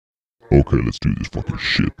Okay, let's do this fucking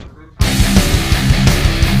shit.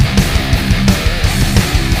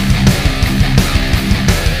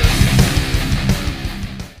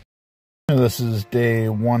 This is day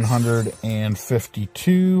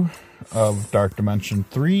 152 of Dark Dimension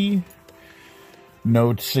 3,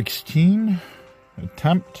 Node 16,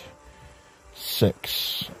 Attempt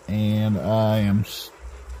 6, and I am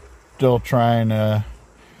still trying to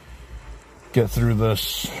get through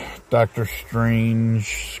this Doctor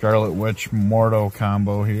Strange, Scarlet Witch, Mordo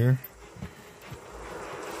combo here.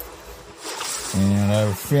 And I have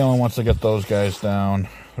a feeling once I get those guys down,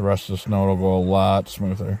 the rest of this node will go a lot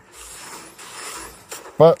smoother.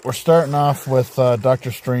 But we're starting off with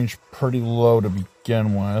Doctor Strange pretty low to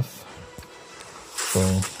begin with. So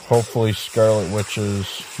hopefully Scarlet Witch's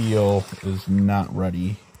heal is not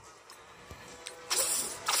ready.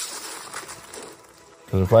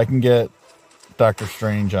 Because if I can get Doctor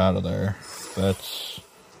Strange out of there, that's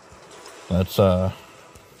a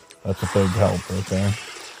big help right there.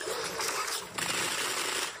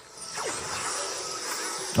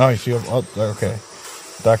 Oh, you see? Oh, okay.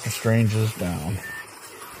 Doctor Strange is down.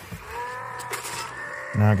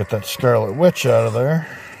 Now I get that Scarlet Witch out of there.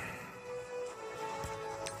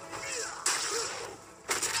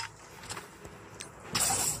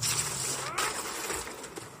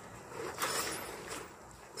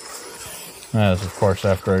 That is, of course,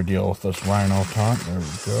 after I deal with this Rhino taunt. There we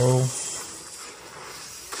go.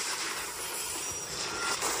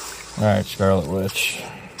 Alright, Scarlet Witch.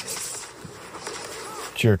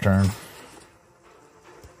 It's your turn.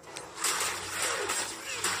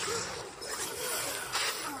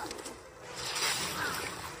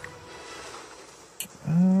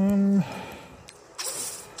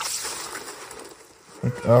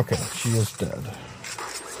 Okay, she is dead.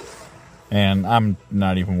 And I'm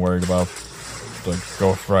not even worried about the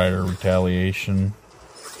Ghost Rider retaliation.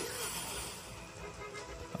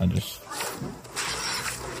 I just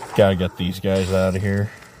gotta get these guys out of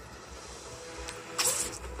here.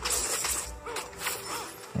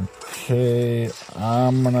 Okay,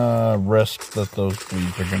 I'm gonna risk that those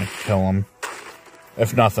bleeds are gonna kill him.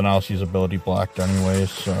 If nothing else, he's ability blocked anyways,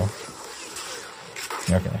 so.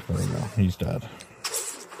 Okay, there we go. He's dead.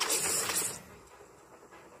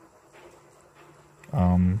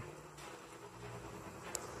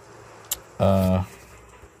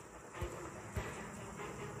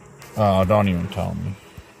 Oh, don't even tell me.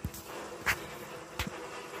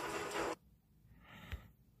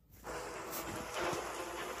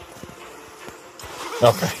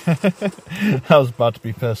 Okay. I was about to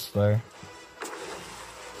be pissed there.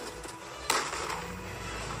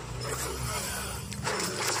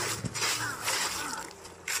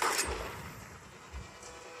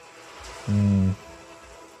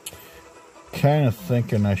 Kind of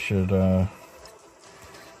thinking I should get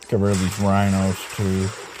rid of these rhinos too,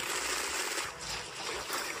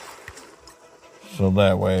 so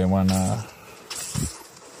that way when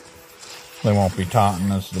they won't be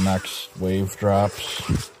taunting as the next wave drops.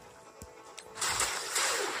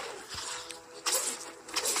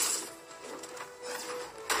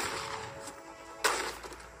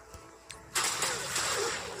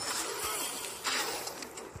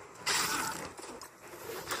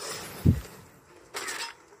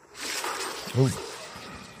 Ooh.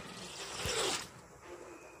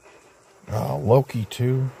 Oh, Loki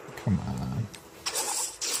too? Come on.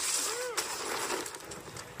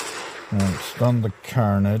 Alright, stun the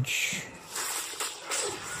Carnage.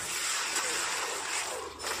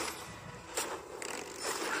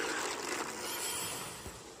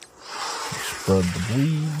 Spread the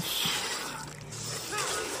bleeds.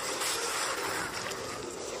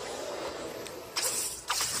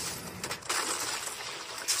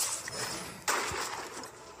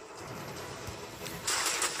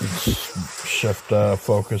 Shift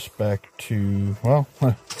focus back to, well,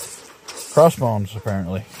 crossbones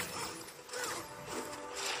apparently.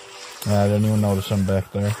 Yeah, I didn't even notice him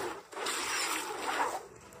back there.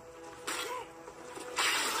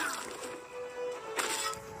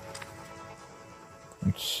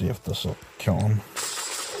 Let's see if this will kill him.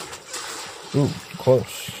 Ooh,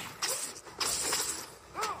 close.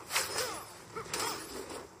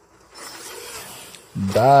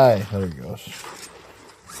 Die. There he goes.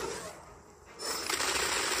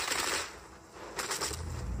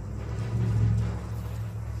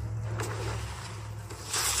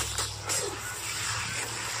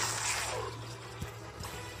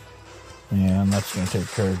 And that's going to take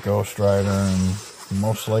care of Ghost Rider and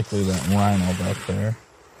most likely that Rhino back there.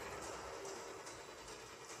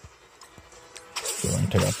 So I can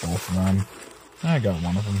take out both of them. I got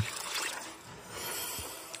one of them.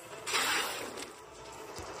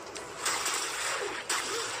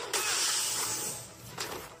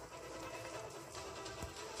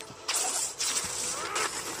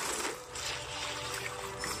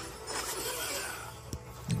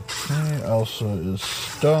 Elsa is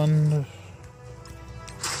stunned.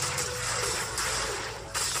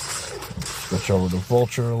 Switch over to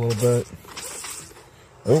Vulture a little bit.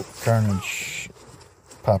 Oh, Carnage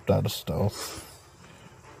popped out of stealth.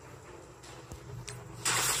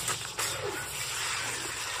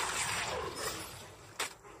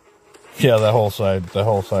 Yeah, the whole side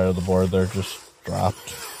of the board there just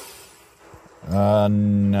dropped.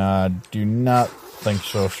 Nah, do not think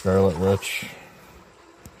so, Scarlet Witch.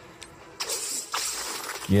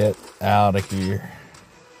 Get out of here.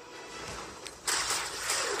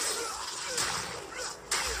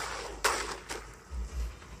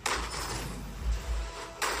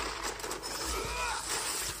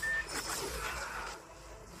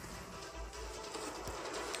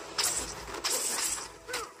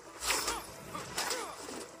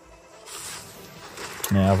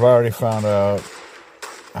 Yeah, I've already found out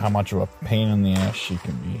how much of a pain in the ass she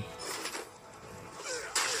can be.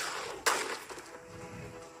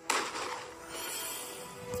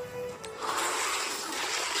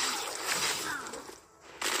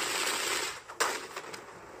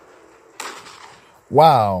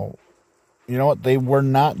 Wow. You know what? They were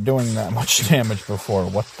not doing that much damage before.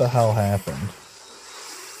 What the hell happened?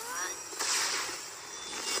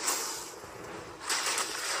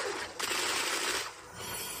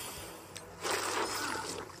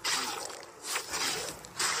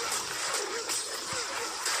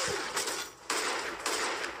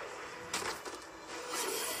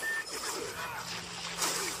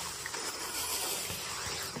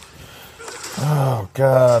 Oh,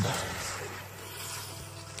 God.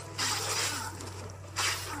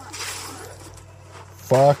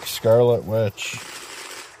 Fuck Scarlet Witch.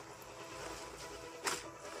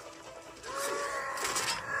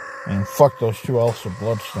 And fuck those two Elsa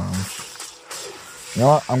Bloodstones. You know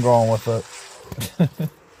what? I'm going with it.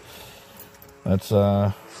 That's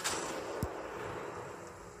an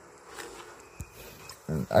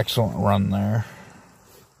excellent run there.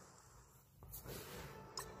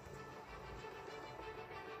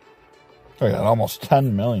 I got almost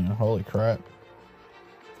 10 million. Holy crap.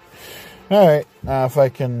 Alright, if I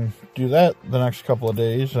can do that the next couple of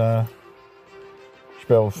days, should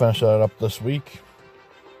be able to finish that up this week.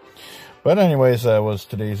 But anyways, that was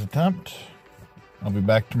today's attempt. I'll be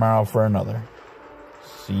back tomorrow for another.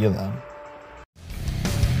 See you then.